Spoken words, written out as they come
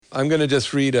I'm going to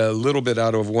just read a little bit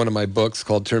out of one of my books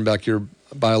called Turn Back Your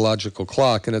Biological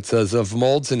Clock, and it says, of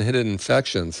molds and hidden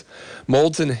infections.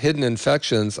 Molds and hidden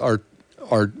infections are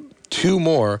two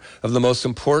more of the most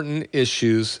important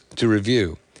issues to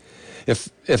review. If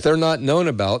they're not known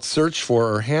about, searched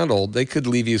for, or handled, they could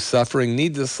leave you suffering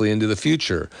needlessly into the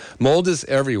future. Mold is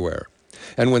everywhere.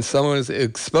 And when someone is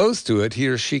exposed to it, he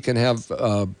or she can have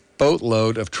a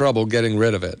boatload of trouble getting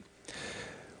rid of it.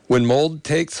 When mold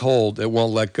takes hold, it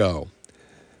won't let go.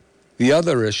 The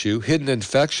other issue, hidden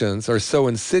infections, are so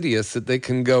insidious that they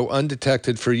can go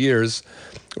undetected for years,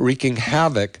 wreaking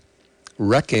havoc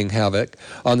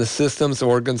on the systems,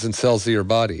 organs, and cells of your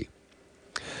body.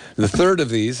 The third of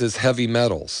these is heavy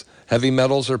metals. Heavy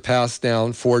metals are passed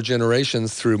down 4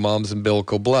 generations through mom's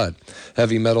umbilical blood.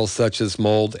 Heavy metals such as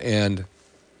mold and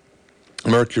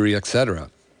mercury, etc.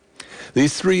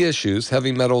 These 3 issues,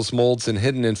 heavy metals, molds, and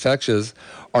hidden infections,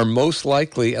 are most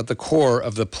likely at the core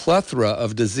of the plethora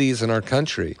of disease in our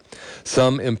country.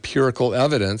 Some empirical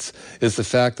evidence is the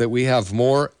fact that we have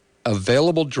more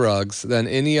available drugs than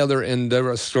any other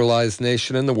industrialized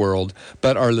nation in the world,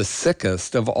 but are the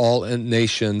sickest of all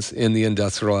nations in the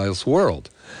industrialized world.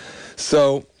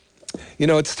 So,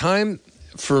 it's time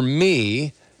for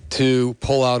me to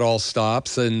pull out all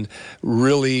stops and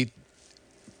really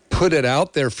put it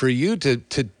out there for you to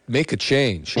make a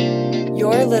change.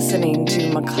 You're listening to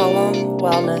McCollum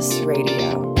Wellness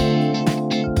Radio.